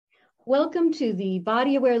Welcome to the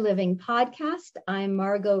Body Aware Living podcast. I'm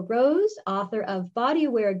Margot Rose, author of Body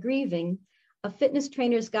Aware Grieving, a fitness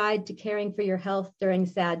trainer's guide to caring for your health during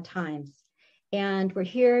sad times. And we're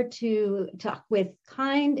here to talk with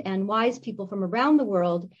kind and wise people from around the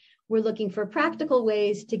world. We're looking for practical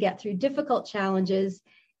ways to get through difficult challenges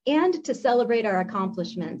and to celebrate our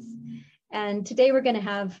accomplishments. And today we're going to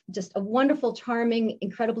have just a wonderful, charming,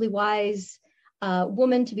 incredibly wise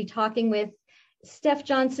woman to be talking with. Steph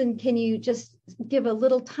Johnson, can you just give a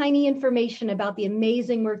little tiny information about the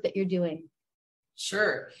amazing work that you're doing?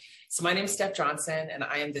 Sure. So my name is Steph Johnson, and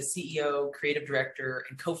I am the CEO, creative director,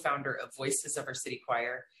 and co-founder of Voices of Our City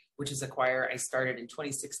Choir, which is a choir I started in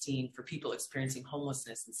 2016 for people experiencing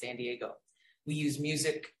homelessness in San Diego. We use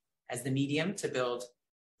music as the medium to build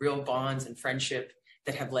real bonds and friendship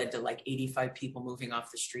that have led to like 85 people moving off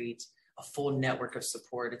the street, a full network of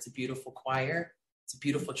support. It's a beautiful choir. It's a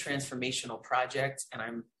beautiful transformational project, and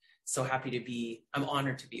I'm so happy I'm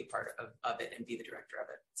honored to be a part of it and be the director of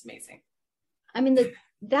it. It's amazing. I mean,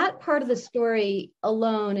 that part of the story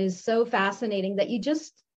alone is so fascinating that you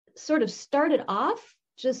just sort of started off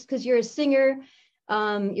just because you're a singer. You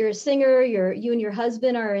and your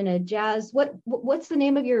husband are in a jazz. What's the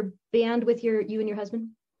name of your band with you and your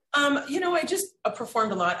husband? I just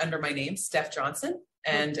performed a lot under my name, Steph Johnson,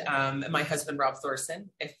 and my husband, Rob Thorson.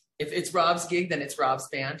 If it's Rob's gig, then it's Rob's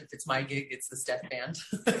band. If it's my gig, it's the Steph band.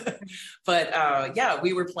 But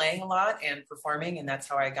we were playing a lot and performing, and that's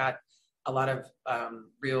how I got a lot of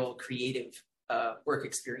real creative work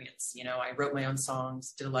experience. You know, I wrote my own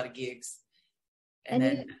songs, did a lot of gigs.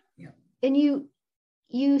 I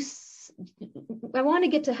want to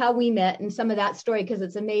get to how we met and some of that story because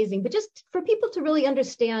it's amazing, but just for people to really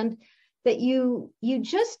understand that you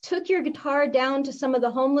just took your guitar down to some of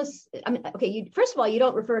the homeless. I mean, okay, first of all, you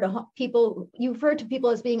don't refer to people, you refer to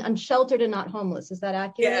people as being unsheltered and not homeless. Is that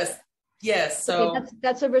accurate? Yes. So okay,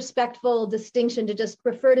 that's a respectful distinction to just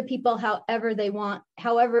refer to people however they want,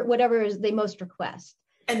 whatever is they most request.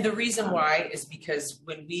 And the reason why is because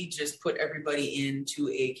when we just put everybody into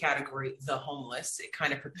a category, the homeless, it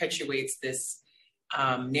kind of perpetuates this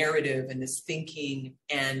narrative and this thinking,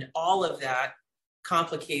 and all of that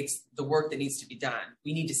complicates the work that needs to be done.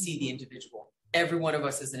 We need to see the individual. Every one of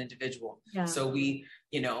us is an individual. Yeah. So we,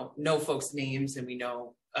 know folks' names and we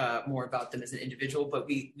know more about them as an individual, but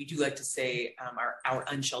we do like to say our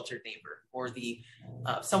unsheltered neighbor or the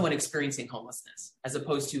someone experiencing homelessness as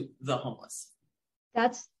opposed to the homeless.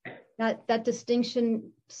 That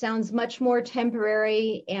distinction sounds much more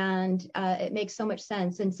temporary, and it makes so much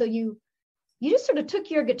sense. And so you just sort of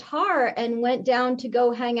took your guitar and went down to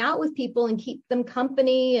go hang out with people and keep them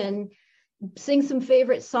company and sing some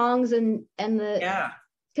favorite songs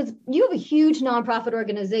because you have a huge nonprofit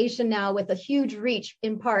organization now with a huge reach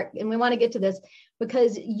in part, and we want to get to this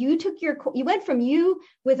because you went from you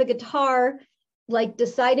with a guitar, like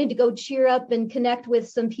deciding to go cheer up and connect with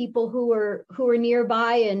some people who were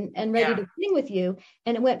nearby and ready to sing with you,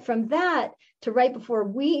 and it went from that to right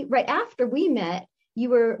after we met. You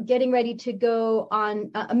were getting ready to go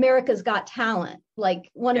on America's Got Talent, like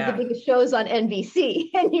one of the biggest shows on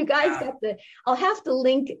NBC. And you guys I'll have to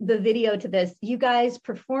link the video to this. You guys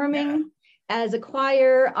performing as a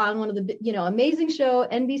choir on one of the, amazing show,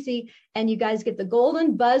 NBC, and you guys get the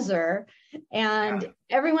golden buzzer and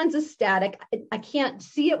everyone's ecstatic. I can't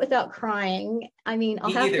see it without crying. I mean,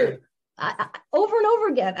 I'll have to over and over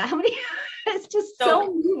again. How many? It's just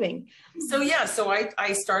so moving. So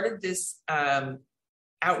I started this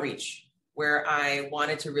outreach where I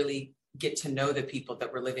wanted to really get to know the people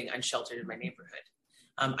that were living unsheltered in my neighborhood.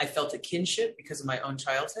 I felt a kinship because of my own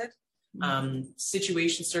childhood.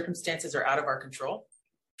 Circumstances are out of our control.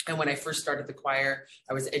 And when I first started the choir,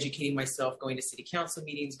 I was educating myself, going to city council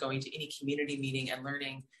meetings, going to any community meeting, and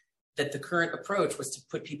learning that the current approach was to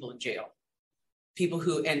put people in jail. People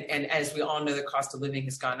who, and as we all know, the cost of living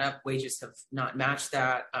has gone up, wages have not matched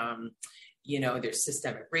that. There's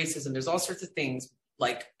systemic racism, there's all sorts of things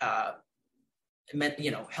like,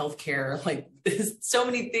 healthcare, like there's so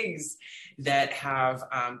many things that have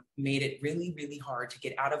made it really, really hard to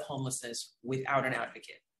get out of homelessness without an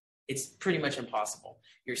advocate. It's pretty much impossible.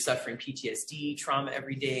 You're suffering PTSD, trauma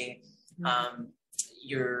every day.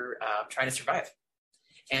 You're trying to survive.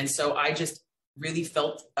 And so I just really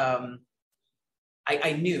felt,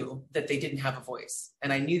 I knew that they didn't have a voice.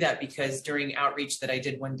 And I knew that because during outreach that I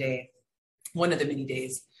did one of the many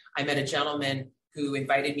days, I met a gentleman who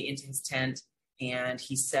invited me into his tent, and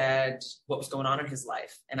he said what was going on in his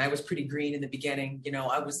life. And I was pretty green in the beginning.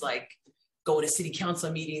 I was like going to city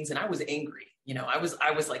council meetings, and I was angry. I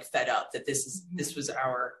was like fed up that this was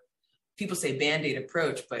our people say Band-Aid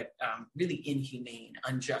approach, but really inhumane,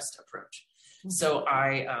 unjust approach. So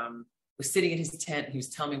I was sitting in his tent, and he was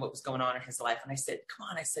telling me what was going on in his life. And I said, come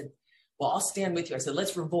on, I said, well, I'll stand with you. I said,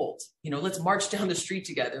 let's revolt, let's march down the street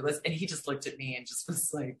together. And he just looked at me and just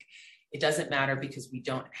was like, it doesn't matter because we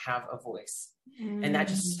don't have a voice. And that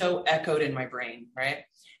just so echoed in my brain, right?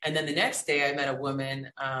 And then the next day I met a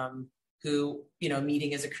woman who,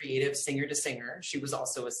 meeting as a creative singer to singer. She was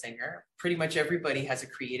also a singer. Pretty much everybody has a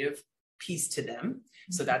creative piece to them.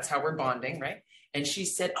 So that's how we're bonding, right? And she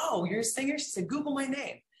said, oh, you're a singer? She said, Google my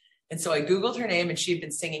name. And so I Googled her name, and she had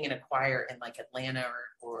been singing in a choir in like Atlanta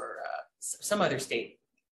or some other state.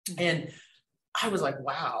 And I was like,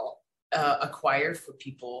 wow, a choir for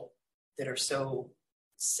people that are so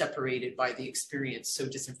separated by the experience, so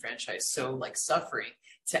disenfranchised, so like suffering,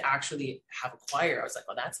 to actually have a choir. I was like,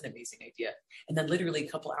 well, that's an amazing idea. And then literally a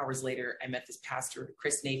couple hours later, I met this pastor,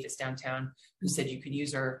 Chris Nafis, downtown, who said, you can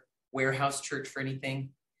use our warehouse church for anything.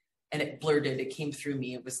 And it blurted, it came through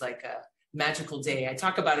me. It was like a magical day. I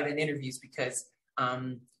talk about it in interviews because,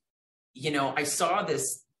 I saw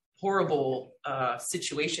this horrible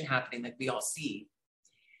situation happening that we all see.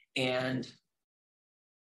 And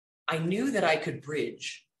I knew that I could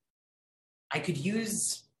bridge. I could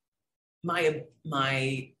use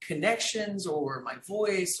my connections or my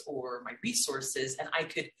voice or my resources, and I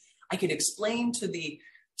could explain to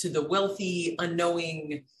the wealthy,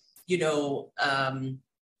 unknowing,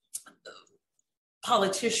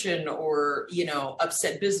 politician or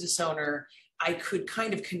upset business owner. I could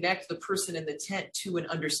kind of connect the person in the tent to an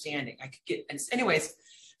understanding. I could get, and anyways.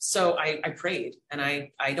 So I prayed, and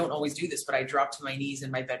I don't always do this, but I dropped to my knees in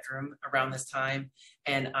my bedroom around this time.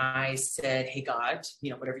 And I said, hey, God,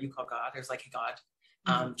 whatever you call God. I was like, hey,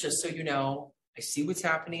 God, just so you know, I see what's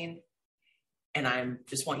happening. And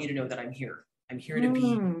just want you to know that I'm here. I'm here to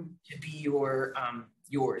be your,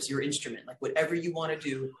 your instrument, like whatever you want to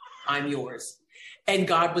do, I'm yours. And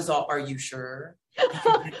God was all, are you sure?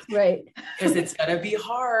 Right. Because it's going to be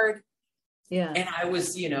hard. Yeah. And I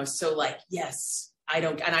was, so like, yes. And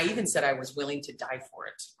I even said I was willing to die for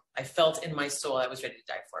it. I felt in my soul I was ready to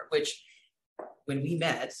die for it, which when we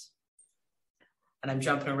met, and I'm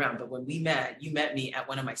jumping around, but when we met, you met me at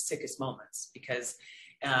one of my sickest moments, because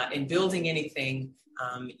in building anything,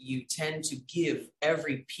 you tend to give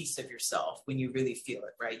every piece of yourself when you really feel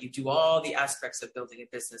it, right? You do all the aspects of building a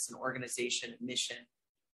business, an organization, a mission.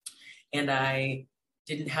 And I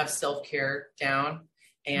didn't have self-care down.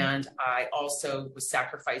 And I also was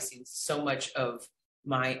sacrificing so much of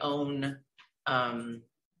my own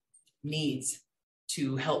needs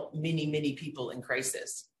to help many, many people in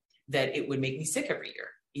crisis that it would make me sick every year.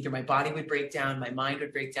 Either my body would break down, my mind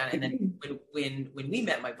would break down. And then when we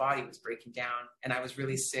met, my body was breaking down, and I was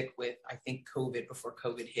really sick with, I think, COVID before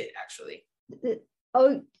COVID hit, actually.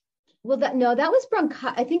 Oh, well, that was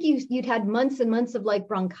bronchitis. I think you'd had months and months of like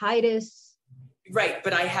bronchitis. Right.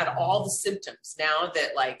 But I had all the symptoms now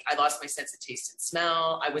that, like, I lost my sense of taste and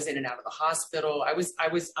smell. I was in and out of the hospital. I was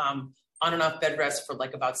on and off bed rest for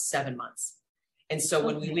like about 7 months. And so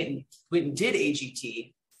when we went and did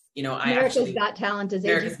AGT, America's Got Talent is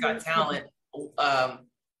America's Got Talent. I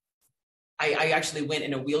actually went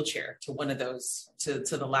in a wheelchair to one of those, to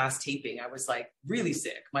the last taping. I was like really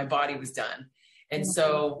sick. My body was done. And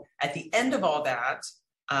so at the end of all that,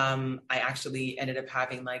 I actually ended up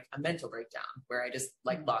having like a mental breakdown where I just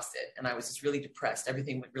like lost it. And I was just really depressed.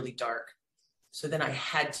 Everything went really dark. So then I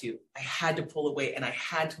had to pull away, and I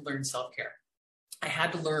had to learn self-care. I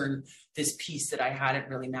had to learn this piece that I hadn't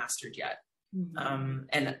really mastered yet.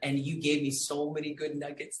 And you gave me so many good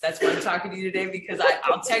nuggets. That's why I'm talking to you today, because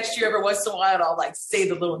I'll text you every once in a while, and I'll like say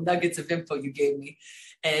the little nuggets of info you gave me,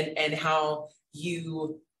 and how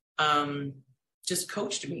you, just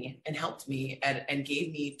coached me and helped me and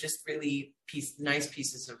gave me just really nice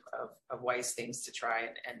pieces of wise things to try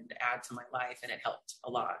and add to my life. And it helped a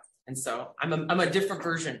lot. And so I'm a different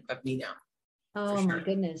version of me now. Oh my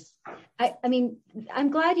goodness. I mean, I'm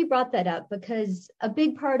glad you brought that up, because a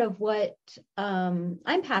big part of what I'm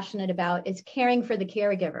passionate about is caring for the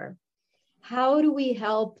caregiver. How do we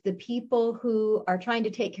help the people who are trying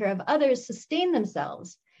to take care of others sustain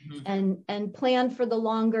themselves? And plan for the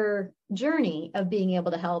longer journey of being able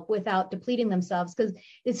to help without depleting themselves? Because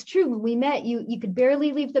it's true, when we met, you could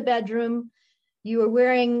barely leave the bedroom. You were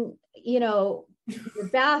wearing, your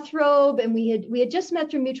bathrobe, and we had just met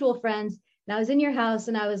through mutual friends. And I was in your house,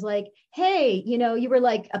 and I was like, hey, you were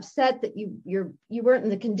like upset that you weren't in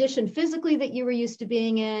the condition physically that you were used to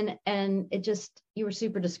being in, and you were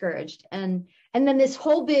super discouraged. And then this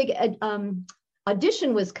whole big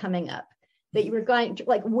audition was coming up, that you were going to,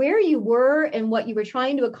 like, where you were and what you were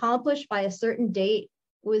trying to accomplish by a certain date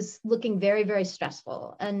was looking very, very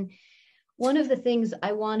stressful. And one of the things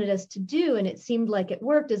I wanted us to do, and it seemed like it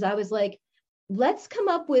worked, is I was like, let's come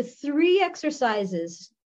up with 3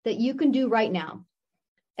 exercises that you can do right now.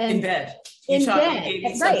 And in bed. In bed.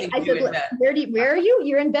 Right. I said, where are you?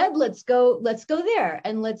 You're in bed. Let's go there.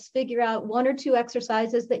 And let's figure out 1 or 2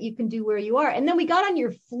 exercises that you can do where you are. And then we got on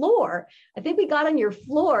your floor. I think we got on your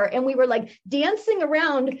floor and we were like dancing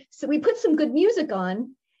around. So we put some good music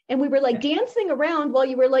on and we were like dancing around while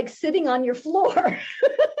you were like sitting on your floor.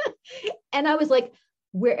 And I was like,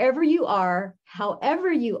 wherever you are,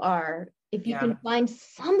 however you are, if you can find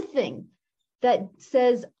something that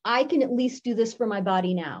says, I can at least do this for my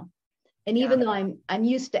body now. And even though I'm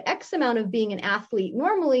used to X amount of being an athlete,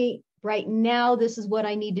 normally right now, this is what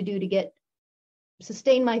I need to do to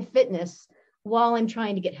sustain my fitness while I'm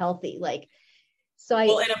trying to get healthy.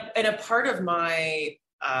 And a part of my,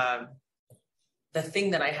 the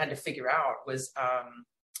thing that I had to figure out was, I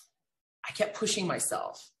kept pushing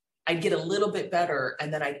myself. I'd get a little bit better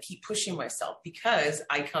and then I'd keep pushing myself because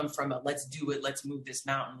I come from let's do it. Let's move this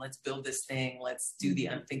mountain. Let's build this thing. Let's do the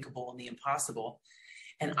unthinkable and the impossible.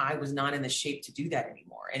 And I was not in the shape to do that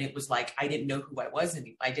anymore. And it was like, I didn't know who I was. And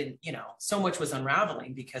I didn't, so much was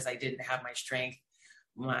unraveling because I didn't have my strength,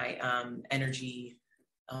 my energy,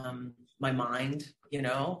 my mind,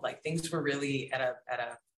 like things were really at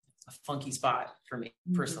a funky spot for me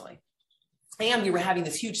personally. And we were having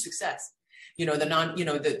this huge success. The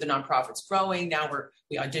nonprofit's growing. Now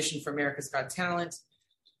we auditioned for America's Got Talent.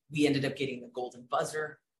 We ended up getting the Golden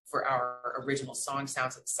Buzzer for our original song,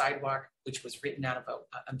 Sounds of the Sidewalk, which was written out of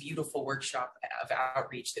a beautiful workshop of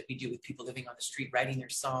outreach that we do with people living on the street, writing their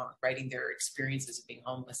song, writing their experiences of being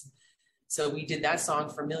homeless. So we did that song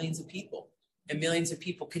for millions of people, and millions of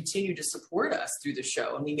people continue to support us through the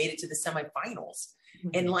show. And we made it to the semifinals.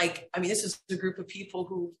 And this is a group of people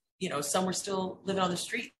who, some were still living on the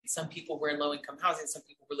street. Some people were in low-income housing. Some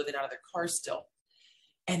people were living out of their cars still.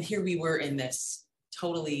 And here we were in this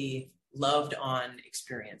totally loved on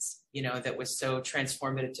experience, that was so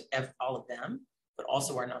transformative to all of them, but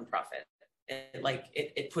also our nonprofit.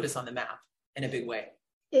 It put us on the map in a big way.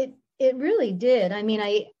 It really did. I mean,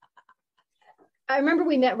 I remember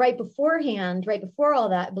we met right before all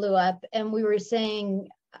that blew up, and we were saying,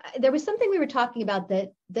 there was something we were talking about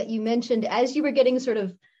that you mentioned as you were getting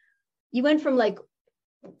you went from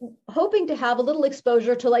hoping to have a little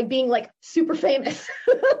exposure to being super famous.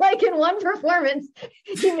 In one performance,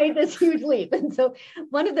 you made this huge leap. And so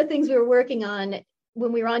one of the things we were working on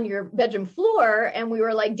when we were on your bedroom floor and we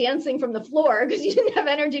were dancing from the floor because you didn't have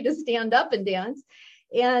energy to stand up and dance.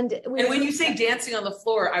 And when you say dancing on the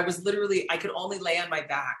floor, I was literally, I could only lay on my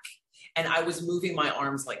back and I was moving my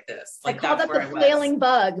arms like this. I call that the flailing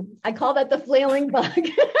bug.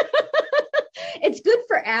 It's good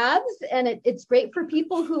for abs, and it's great for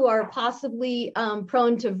people who are possibly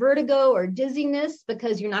prone to vertigo or dizziness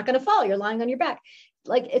because you're not going to fall. You're lying on your back.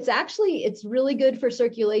 It's really good for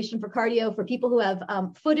circulation, for cardio, for people who have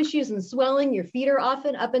foot issues and swelling. Your feet are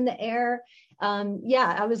often up in the air.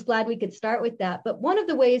 I was glad we could start with that. But one of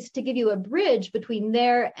the ways to give you a bridge between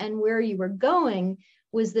there and where you were going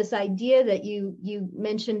was this idea that you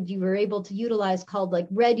mentioned you were able to utilize called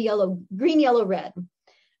red, yellow, green, yellow, red.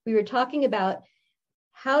 We were talking about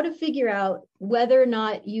how to figure out whether or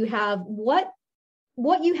not you have what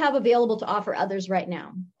you have available to offer others right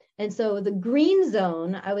now. And so the green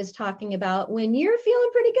zone I was talking about, when you're feeling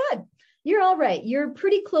pretty good, you're all right. You're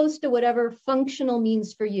pretty close to whatever functional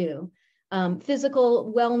means for you,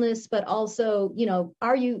 physical wellness, but also,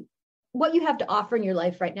 what you have to offer in your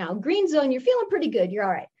life right now. Green zone, you're feeling pretty good. You're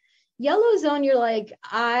all right. Yellow zone, you're like,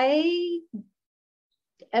 I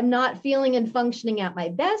am not feeling and functioning at my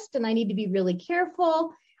best, and I need to be really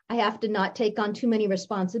careful. I have to not take on too many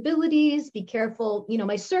responsibilities, be careful.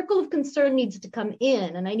 My circle of concern needs to come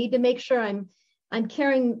in, and I need to make sure I'm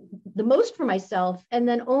caring the most for myself. And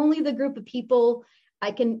then only the group of people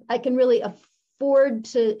I can really afford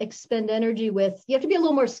to expend energy with. You have to be a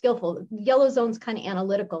little more skillful. Yellow zone's kind of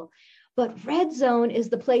analytical, but red zone is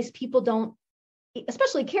the place people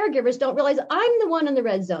especially caregivers don't realize I'm the one in the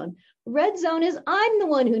red zone. Red zone is I'm the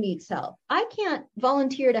one who needs help. I can't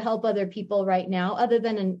volunteer to help other people right now, other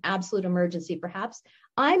than an absolute emergency, perhaps.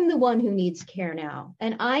 I'm the one who needs care now,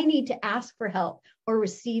 and I need to ask for help or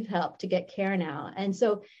receive help to get care now. And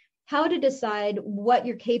so how to decide what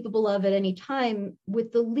you're capable of at any time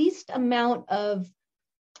with the least amount of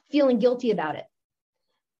feeling guilty about it.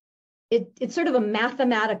 It's sort of a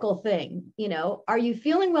mathematical thing, are you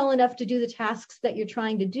feeling well enough to do the tasks that you're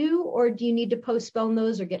trying to do, or do you need to postpone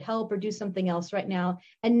those or get help or do something else right now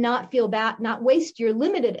and not feel bad, not waste your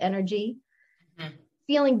limited energy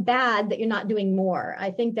feeling bad that you're not doing more.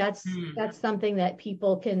 I think that's something that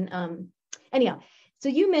people can, anyhow. So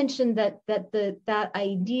you mentioned that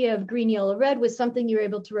idea of green, yellow, red was something you were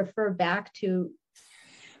able to refer back to.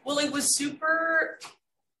 Well, it was super,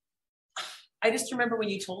 I just remember when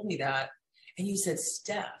you told me that and you said,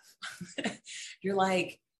 Steph, you're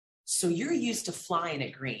like, so you're used to flying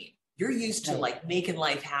at green. You're used to like making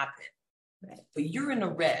life happen, but you're in a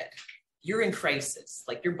red, you're in crisis,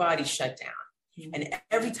 like your body's shut down. And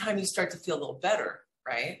every time you start to feel a little better,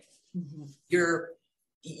 right?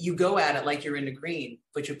 You go at it like you're in the green,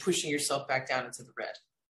 but you're pushing yourself back down into the red.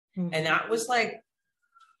 And that was like,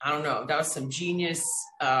 I don't know, that was some genius,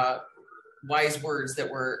 wise words that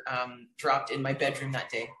were dropped in my bedroom that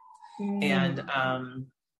day. And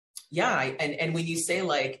and when you say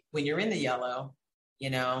like, when you're in the yellow, you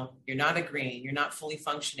know, you're not a green, you're not fully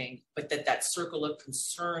functioning, but that circle of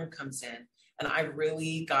concern comes in. And I've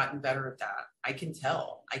really gotten better at that. I can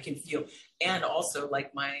tell, I can feel. And also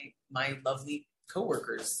like my lovely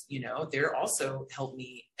coworkers, you know, they're also helped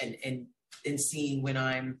me in seeing when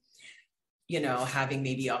I'm, you know, having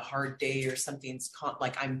maybe a hard day or something's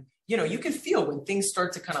like I'm, you know, you can feel when things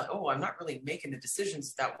start to kind of, oh, I'm not really making the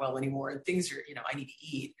decisions that well anymore. And things are, you know, I need to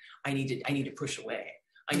eat. I need to push away.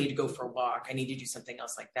 I need to go for a walk. I need to do something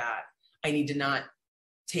else like that. I need to not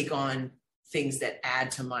take on things that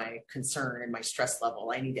add to my concern and my stress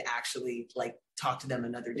level. I need to actually like talk to them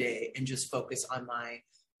another day and just focus on my,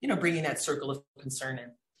 you know, bringing that circle of concern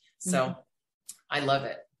in. So I love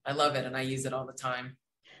it. I love it. And I use it all the time.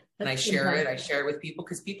 And I share it. I share it with people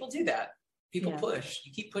because people do that. People push.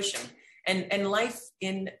 You keep pushing. And life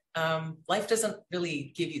doesn't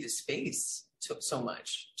really give you the space so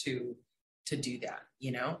much to do that,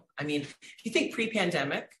 you know? I mean, if you think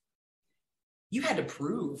pre-pandemic, you had to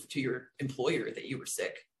prove to your employer that you were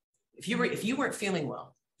sick. If you weren't feeling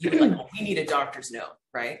well, you were like, oh, we need a doctor's note,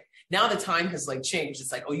 right? Now the time has like changed.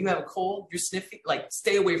 It's like, oh, you have a cold, you're sniffing, like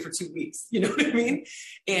stay away for 2 weeks. You know what I mean?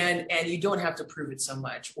 And you don't have to prove it so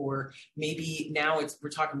much. Or maybe now we're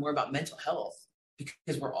talking more about mental health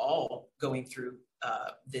because we're all going through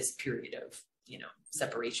this period of, you know,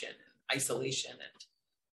 separation, isolation, and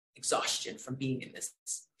exhaustion from being in this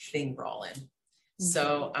thing we're all in.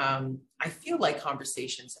 So I feel like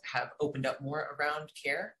conversations have opened up more around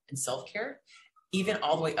care and self-care, even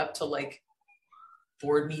all the way up to like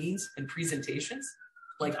board meetings and presentations.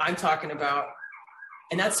 Like I'm talking about,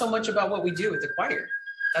 and that's so much about what we do with the choir.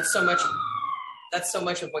 That's so much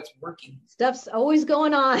of what's working. Stuff's always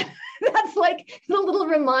going on. That's like the little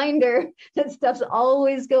reminder that stuff's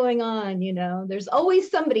always going on. You know, there's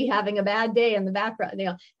always somebody having a bad day in the background. You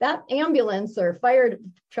know, that ambulance or fire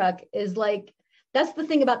truck is like, that's the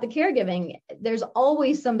thing about the caregiving. There's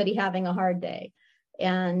always somebody having a hard day.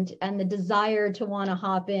 And the desire to want to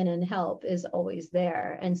hop in and help is always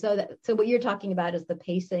there. And so what you're talking about is the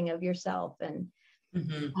pacing of yourself. And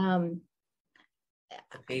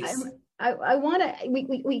I want to,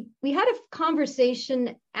 we had a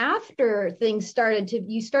conversation after things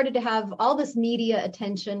you started to have all this media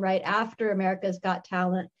attention right after America's Got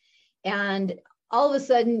Talent. And all of a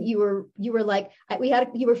sudden you were like,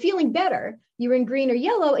 you were feeling better. You were in green or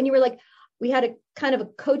yellow. And you were like, we had a kind of a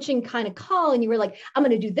coaching kind of call. And you were like, I'm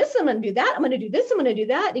going to do this. I'm going to do that. I'm going to do this. I'm going to do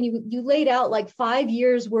that. And you laid out like 5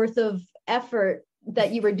 years worth of effort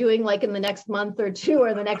that you were doing like in the next month or two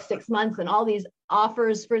or the next 6 months, and all these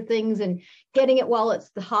offers for things and getting it while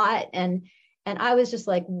it's hot. And I was just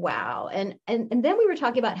like, wow. And then we were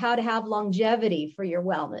talking about how to have longevity for your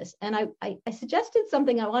wellness. And I suggested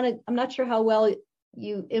something. I'm not sure how well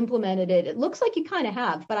you implemented it. It looks like you kind of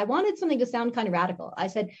have, but I wanted something to sound kind of radical. I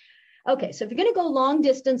said, okay, so if you're going to go long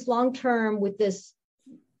distance, long term with this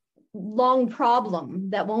long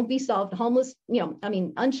problem that won't be solved, homeless,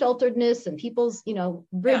 unshelteredness and people's,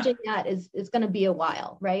 bridging that is going to be a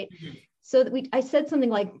while, right? So that I said something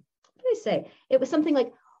like, what did I say? It was something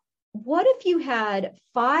like, what if you had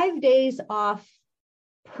 5 days off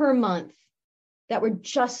per month that were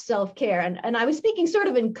just self-care? And I was speaking sort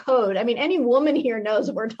of in code. I mean, any woman here knows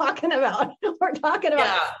what we're talking about. We're talking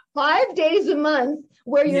about 5 days a month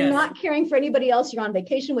where you're not caring for anybody else. You're on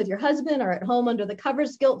vacation with your husband or at home under the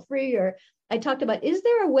covers, guilt-free. Or I talked about, is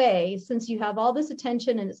there a way, since you have all this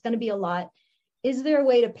attention and it's going to be a lot, is there a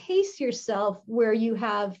way to pace yourself where you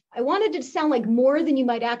have, I wanted it to sound like more than you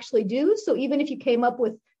might actually do. So even if you came up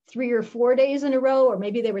with 3 or 4 days in a row, or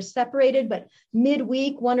maybe they were separated, but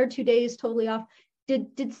midweek, 1 or 2 days totally off,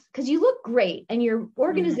 because you look great and your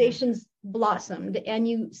organization's blossomed and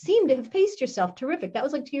you seem to have paced yourself terrific. That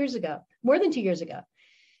was like 2 years ago, more than 2 years ago.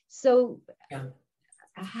 So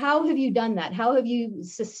how have you done that? How have you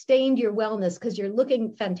sustained your wellness? Because you're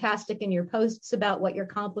looking fantastic and your posts about what you're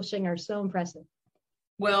accomplishing are so impressive.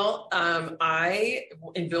 Well,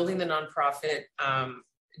 in building the nonprofit,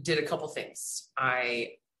 did a couple things.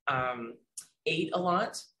 I ate a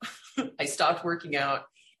lot. I stopped working out,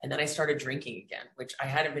 and then I started drinking again, which I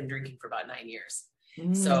hadn't been drinking for about 9 years.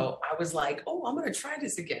 So I was like, oh, I'm going to try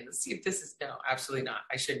this again. Let's see if this is, no, absolutely not.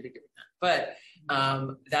 I shouldn't be doing that. But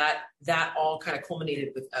that all kind of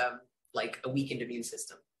culminated with like a weakened immune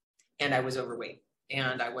system, and I was overweight,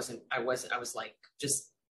 and I was like,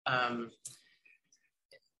 just,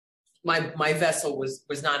 my vessel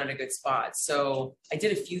was not in a good spot. So I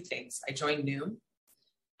did a few things. I joined Noom,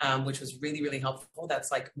 which was really, really helpful. That's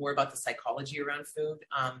like more about the psychology around food.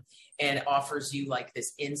 And it offers you like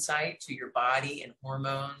this insight to your body and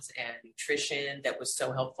hormones and nutrition that was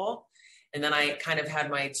so helpful. And then I kind of had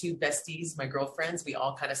my two besties, my girlfriends. We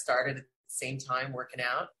all kind of started at the same time working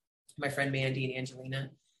out. My friend Mandy and Angelina.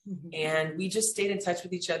 And we just stayed in touch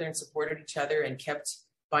with each other and supported each other and kept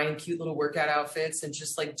buying cute little workout outfits and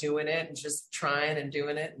just like doing it and just trying and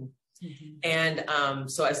doing it. And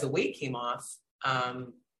so as the weight came off,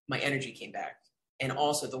 my energy came back, and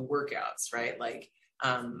also the workouts, right? Like,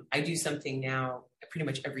 I do something now pretty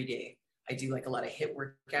much every day. I do like a lot of HIIT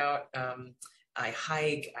workout. I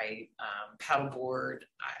hike, I paddleboard,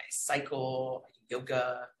 I cycle, I do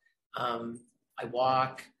yoga, I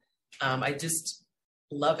walk. I just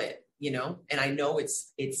love it, you know, and I know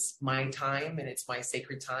it's my time and it's my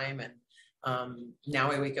sacred time. And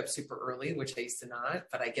now I wake up super early, which I used to not,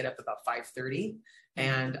 but I get up about 5:30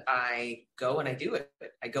 and I go and I do it.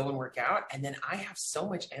 I go and work out, and then I have so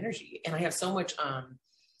much energy, and I have so much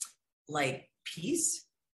like peace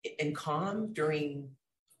and calm during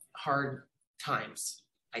hard times.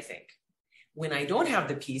 I think when I don't have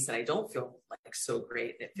the peace and I don't feel like so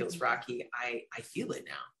great, and it feels rocky, I feel it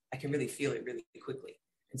now. I can really feel it really quickly.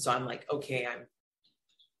 And so I'm like, okay,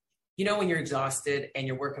 you know, when you're exhausted and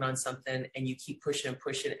you're working on something and you keep pushing and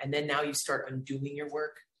pushing, and then now you start undoing your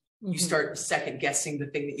work, you start second guessing the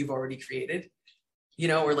thing that you've already created, you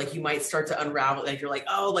know, or like you might start to unravel, like you're like,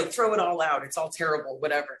 oh, like throw it all out. It's all terrible,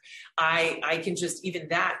 whatever. I can just, even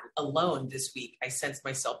that alone this week, I sensed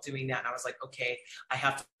myself doing that. And I was like, okay, I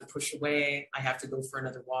have to push away. I have to go for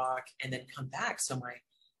another walk and then come back. So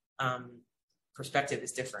my perspective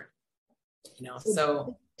is different, you know,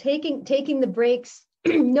 so taking the breaks,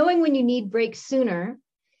 knowing when you need breaks sooner,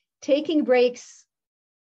 taking breaks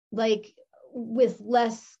like with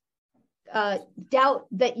less doubt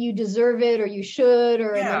that you deserve it or you should,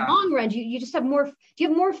 or in the long run, you just have more, do you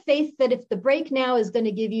have more faith that if the break now is going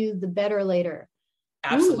to give you the better later?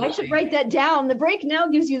 Absolutely. Ooh, I should write that down. The break now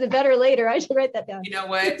gives you the better later. I should write that down. You know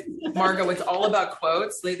what, Margot, it's all about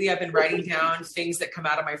quotes. Lately, I've been writing down things that come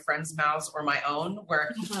out of my friends' mouths or my own,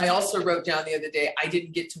 where I also wrote down the other day, I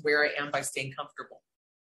didn't get to where I am by staying comfortable.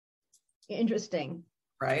 Interesting.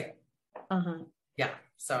 Right? Yeah.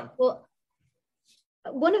 So. Well,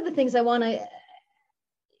 one of the things I want to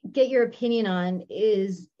get your opinion on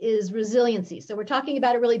is resiliency. So we're talking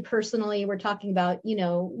about it really personally. We're talking about, you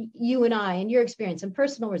know, you and I and your experience and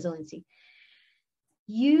personal resiliency.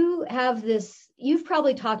 You have this, you've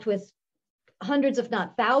probably talked with hundreds, if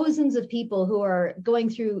not thousands of people who are going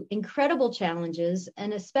through incredible challenges,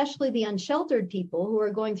 and especially the unsheltered people who are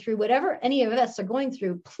going through whatever any of us are going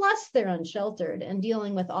through, plus they're unsheltered and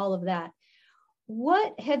dealing with all of that.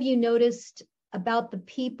 What have you noticed about the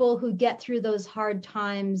people who get through those hard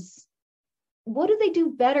times? What do they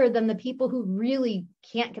do better than the people who really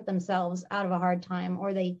can't get themselves out of a hard time,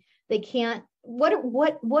 or they can't?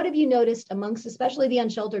 What have you noticed amongst especially the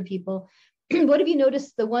unsheltered people? What have you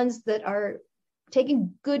noticed the ones that are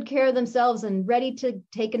taking good care of themselves and ready to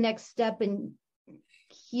take a next step and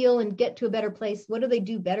heal and get to a better place? What do they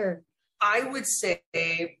do better? I would say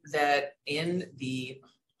that in the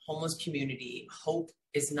homeless community, hope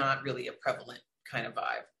is not really a prevalent kind of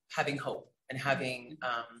vibe. Having hope and having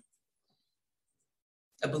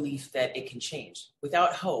a belief that it can change.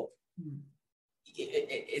 Without hope,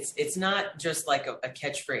 it's not just like a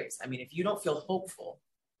catchphrase. I mean, if you don't feel hopeful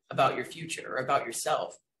about your future or about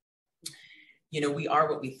yourself, you know, we are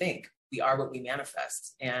what we think. We are what we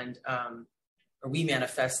manifest, and or we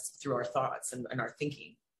manifest through our thoughts and our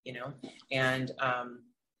thinking. You know, and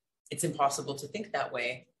it's impossible to think that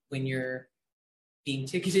way when you're being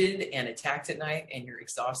ticketed and attacked at night and you're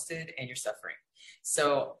exhausted and you're suffering.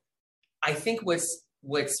 So I think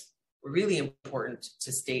what's really important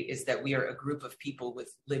to state is that we are a group of people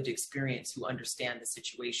with lived experience who understand the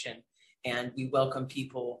situation, and we welcome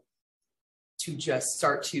people to just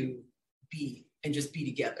start to be and just be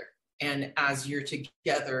together And as you're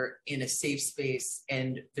together in a safe space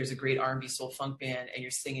and there's a great R&B soul funk band and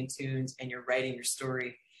you're singing tunes and you're writing your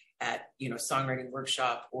story at, songwriting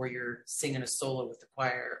workshop, or you're singing a solo with the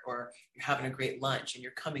choir, or you're having a great lunch and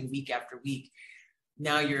you're coming week after week,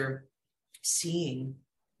 now you're seeing,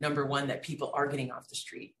 number one, that people are getting off the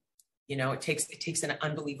street. It takes an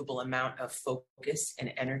unbelievable amount of focus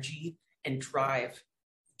and energy and drive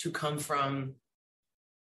to come from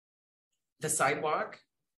the sidewalk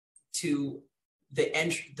to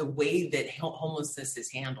the way that homelessness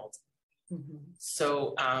is handled. Mm-hmm.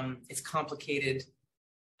 So it's complicated.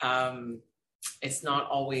 It's not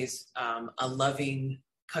always a loving,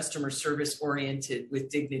 customer service oriented with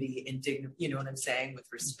dignity and you know what I'm saying, with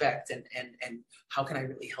respect and how can I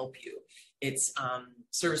really help you? It's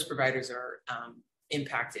service providers are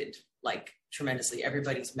impacted like tremendously.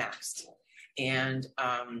 Everybody's maxed. And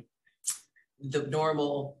the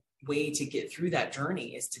normal way to get through that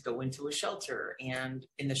journey is to go into a shelter. And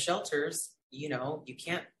in the shelters, you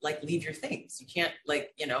can't leave your things. You can't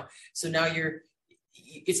so now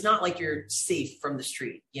it's not like you're safe from the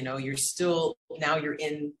street. You're still, now you're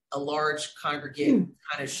in a large congregate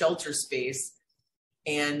kind of shelter space,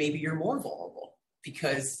 and maybe you're more vulnerable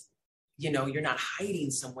because, you're not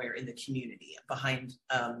hiding somewhere in the community behind,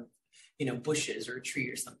 bushes or a tree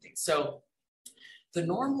or something. So the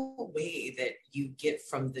normal way that you get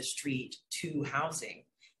from the street to housing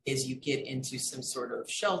is you get into some sort of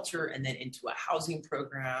shelter and then into a housing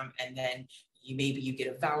program. And then you get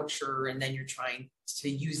a voucher, and then you're trying to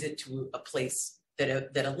use it to a place that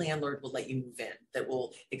a landlord will let you move in, that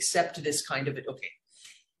will accept this kind of it. Okay.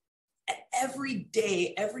 Every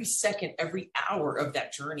day, every second, every hour of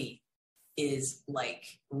that journey is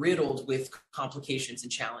riddled with complications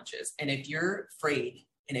and challenges. And if you're afraid,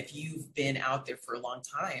 and if you've been out there for a long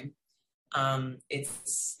time,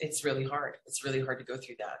 it's really hard. It's really hard to go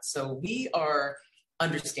through that. So we are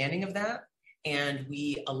understanding of that, and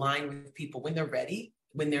we align with people when they're ready,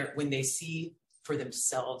 when they see for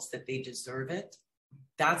themselves that they deserve it.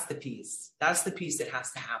 That's the piece. That's the piece that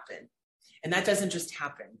has to happen. And that doesn't just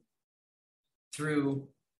happen through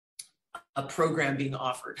a program being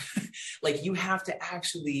offered. You have to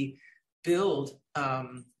actually build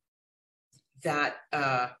that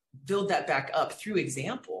back up through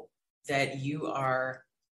example, that you are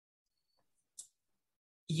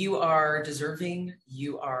deserving,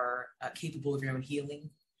 you are capable of your own healing,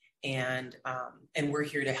 and we're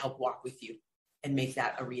here to help walk with you and make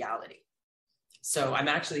that a reality. So I'm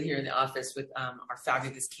actually here in the office with our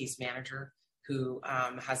fabulous case manager, who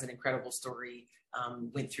has an incredible story,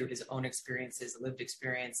 went through his own experiences, lived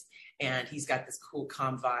experience, and he's got this cool,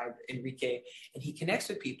 calm vibe, Enrique, and he connects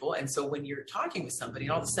with people. And so when you're talking with somebody,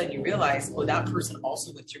 and all of a sudden you realize, oh, that person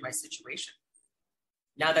also went through my situation.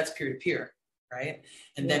 Now that's peer-to-peer, right?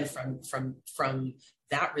 And then from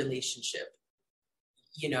that relationship,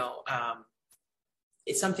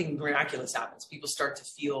 it's something miraculous happens. People start to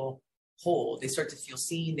feel whole. They start to feel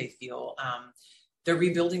seen. They feel they're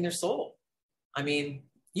rebuilding their soul. I mean,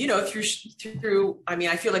 through,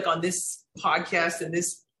 I feel like on this podcast, in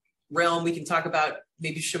this realm, we can talk about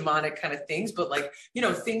maybe shamanic kind of things, but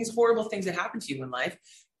horrible things that happen to you in life,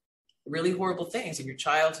 really horrible things in your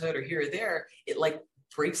childhood or here or there, it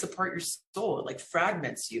breaks apart your soul. It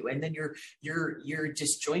fragments you. And then you're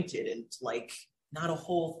disjointed and not a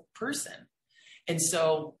whole person. And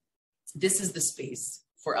so this is the space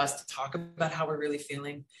for us to talk about how we're really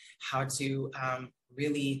feeling, how to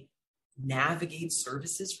really navigate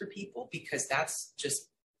services for people, because that's just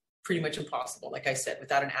pretty much impossible. Like I said,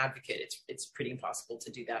 without an advocate, it's pretty impossible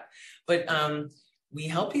to do that. But we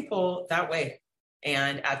help people that way,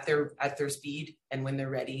 and at their speed and when they're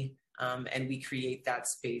ready, and we create that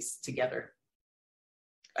space together.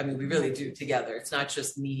 We really do together. It's not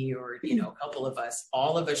just me or a couple of us.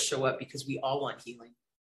 All of us show up because we all want healing.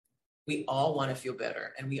 We all want to feel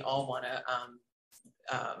better, and we all want to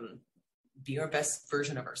be our best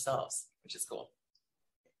version of ourselves, which is cool.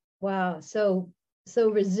 Wow. So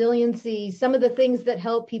resiliency, some of the things that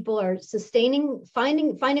help people are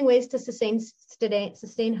finding ways to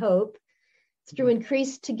sustain hope through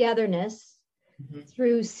increased togetherness,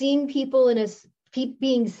 through seeing people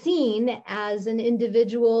being seen as an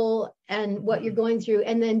individual and what you're going through,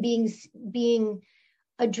 and then being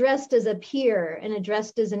addressed as a peer and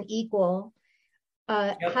addressed as an equal.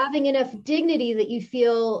 Having enough dignity that you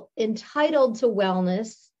feel entitled to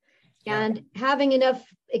wellness, and having enough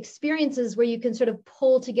experiences where you can sort of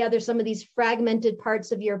pull together some of these fragmented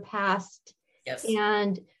parts of your past,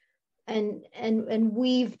 and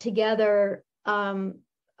weave together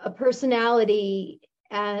a personality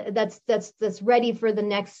that's ready for the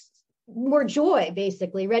next more joy,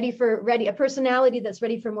 basically, a personality that's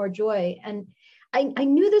ready for more joy. And I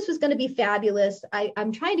knew this was going to be fabulous.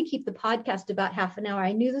 I'm trying to keep the podcast about half an hour.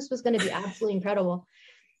 I knew this was going to be absolutely incredible.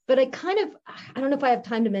 But I don't know if I have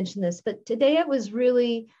time to mention this, but today it was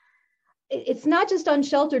really, it's not just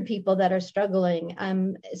unsheltered people that are struggling.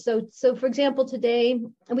 So for example, today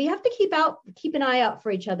we have to keep an eye out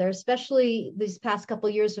for each other, especially these past couple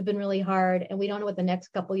of years have been really hard, and we don't know what the next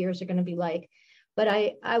couple of years are going to be like. But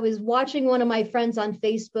I was watching one of my friends on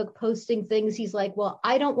Facebook posting things. He's like, well,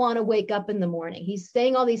 I don't want to wake up in the morning. He's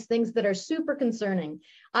saying all these things that are super concerning.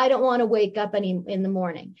 I don't want to wake up in the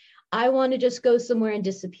morning. I want to just go somewhere and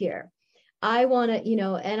disappear. I want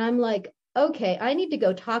to, and I'm like, okay, I need to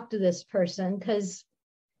go talk to this person, because,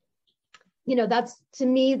 that's, to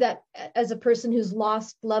me, that as a person who's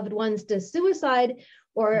lost loved ones to suicide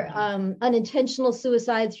or unintentional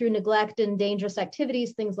suicide through neglect and dangerous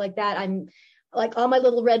activities, things like that, I'm like, all my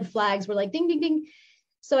little red flags were like, ding, ding, ding.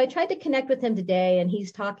 So I tried to connect with him today, and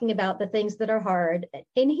he's talking about the things that are hard.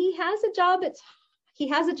 And he has a job. He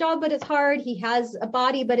has a job, but it's hard. He has a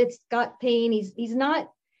body, but it's got pain. He's not,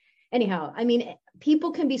 anyhow, I mean,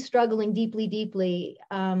 people can be struggling deeply, deeply.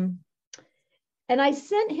 And I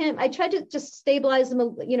tried to just stabilize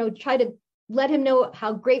him, try to let him know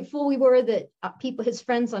how grateful we were that his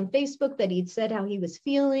friends on Facebook, that he'd said how he was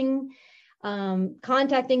feeling,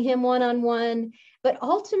 contacting him one-on-one. But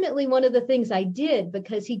ultimately, one of the things I did,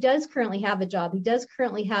 because he does currently have a job, he does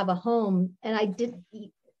currently have a home, and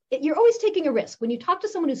you're always taking a risk. When you talk to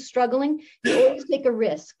someone who's struggling, you always take a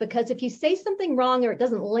risk, because if you say something wrong or it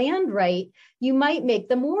doesn't land right, you might make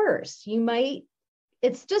them worse.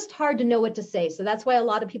 It's just hard to know what to say. So that's why a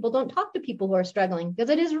lot of people don't talk to people who are struggling, because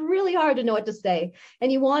it is really hard to know what to say.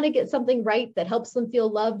 And you want to get something right that helps them feel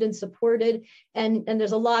loved and supported. And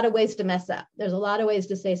there's a lot of ways to mess up. There's a lot of ways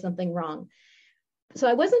to say something wrong. So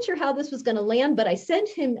I wasn't sure how this was going to land, but I said,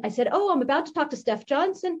 oh, I'm about to talk to Steph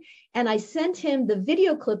Johnson. And I sent him the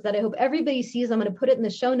video clip that I hope everybody sees. I'm going to put it in the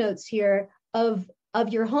show notes here of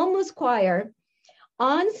your homeless choir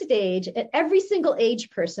on stage, at every single age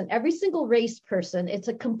person, every single race person. It's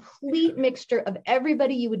a complete mixture of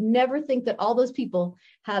everybody. You would never think that all those people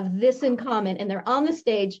have this in common. And they're on the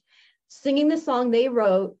stage singing the song they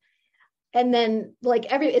wrote. And then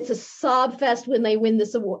it's a sob fest when they win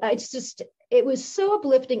this award. It was so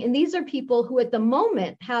uplifting. And these are people who at the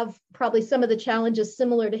moment have probably some of the challenges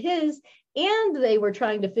similar to his, and they were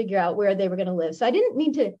trying to figure out where they were going to live. So I didn't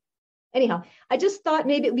mean to, anyhow, I just thought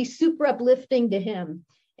maybe it'd be super uplifting to him.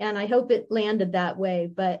 And I hope it landed that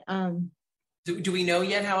way. But do we know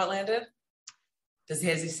yet how it landed? Has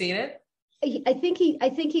he seen it? I think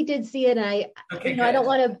he did see it. And I don't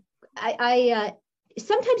want to,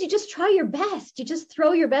 sometimes you just try your best. You just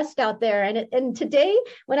throw your best out there. And today,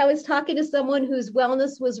 when I was talking to someone whose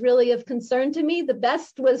wellness was really of concern to me, the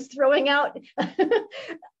best was throwing out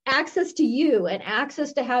access to you, and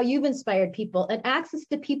access to how you've inspired people, and access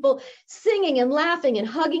to people singing and laughing and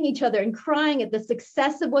hugging each other and crying at the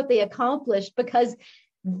success of what they accomplished, because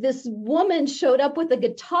this woman showed up with a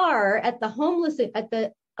guitar at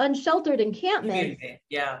the unsheltered encampment,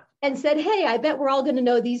 and said, hey, I bet we're all going to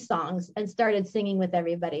know these songs, and started singing with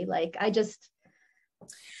everybody.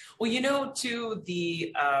 Well, too,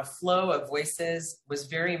 the flow of voices was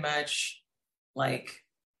very much like,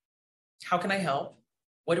 how can I help?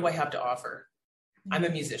 What do I have to offer? I'm a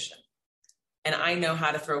musician, and I know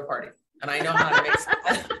how to throw a party, and I know how to make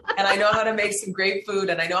and I know how to make some great food,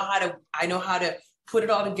 and I know how to put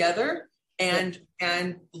it all together and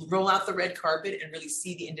roll out the red carpet and really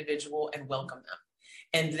see the individual and welcome them.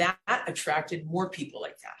 And that attracted more people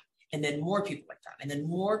like that, and then more people like that, and then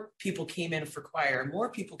more people came in for choir,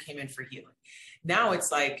 more people came in for healing. Now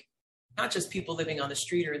it's like not just people living on the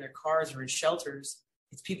street or in their cars or in shelters.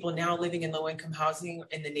 It's people now living in low-income housing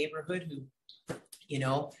in the neighborhood who,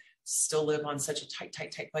 still live on such a tight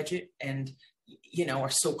budget, and, are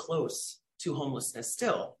so close to homelessness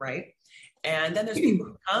still, right? And then there's people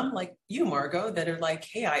who come like you, Margot, that are like,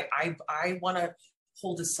 hey, I want to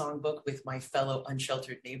hold a songbook with my fellow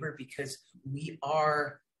unsheltered neighbor, because we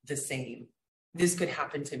are the same. This could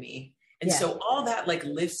happen to me. And so all that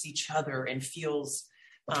lifts each other and feels,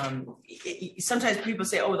 sometimes people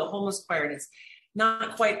say, oh, the homeless choir, and it's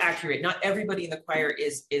not quite accurate. Not everybody in the choir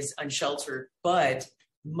is unsheltered, but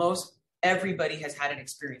everybody has had an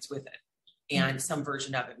experience with it and some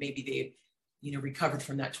version of it. Maybe they, recovered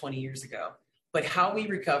from that 20 years ago. But how we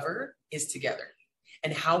recover is together,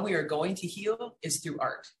 and how we are going to heal is through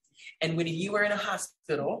art. And when you are in a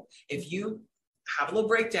hospital, if you have a little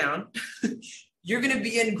breakdown, you're going to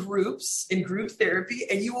be in group therapy,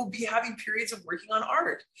 and you will be having periods of working on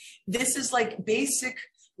art. This is basic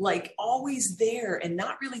like always there and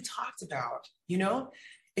not really talked about, you know?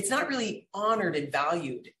 It's not really honored and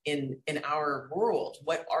valued in our world,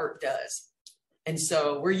 what art does. And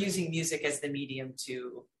so we're using music as the medium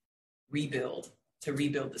to rebuild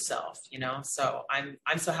the self, you know? So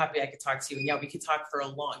I'm so happy I could talk to you. And yeah, we could talk for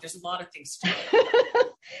there's a lot of things to do.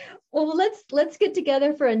 Well, let's get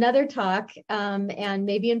together for another talk, and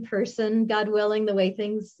maybe in person, God willing, the way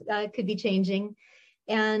things could be changing.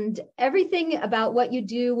 And everything about what you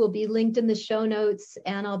do will be linked in the show notes,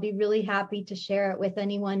 and I'll be really happy to share it with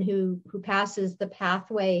anyone who passes the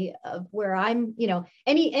pathway of where I'm, you know,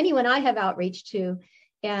 anyone I have outreach to.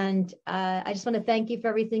 And I just want to thank you for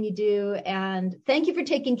everything you do, and thank you for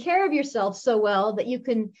taking care of yourself so well that you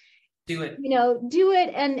can do it, do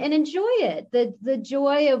it and enjoy it. The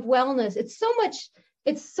joy of wellness. It's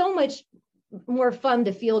so much more fun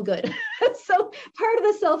to feel good. So part of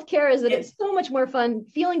the self-care is that it's so much more fun.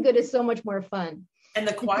 Feeling good is so much more fun. And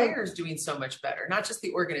the choir is doing so much better, not just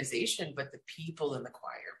the organization, but the people in the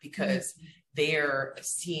choir, because they're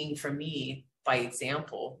seeing from me by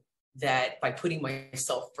example that by putting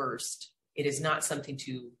myself first, it is not something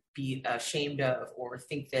to be ashamed of or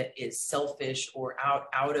think that is selfish or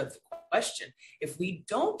out of question. If we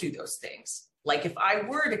don't do those things, like if I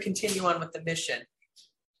were to continue on with the mission,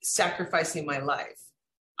 sacrificing my life,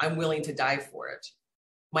 I'm willing to die for it.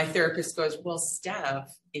 My therapist goes, well,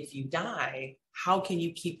 Steph, if you die, how can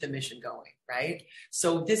you keep the mission going, right?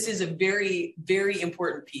 So this is a very, very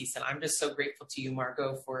important piece. And I'm just so grateful to you,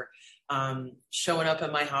 Margot, for showing up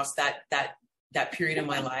at my house that period of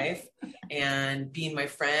my life and being my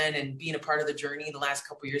friend and being a part of the journey. The last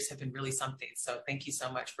couple of years have been really something. So thank you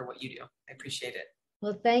so much for what you do. I appreciate it.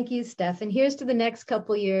 Well, thank you, Steph. And here's to the next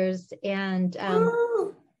couple of years. And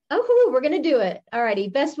we're going to do it. All righty.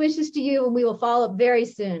 Best wishes to you, and we will follow up very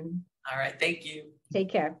soon. All right. Thank you. Take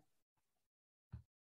care.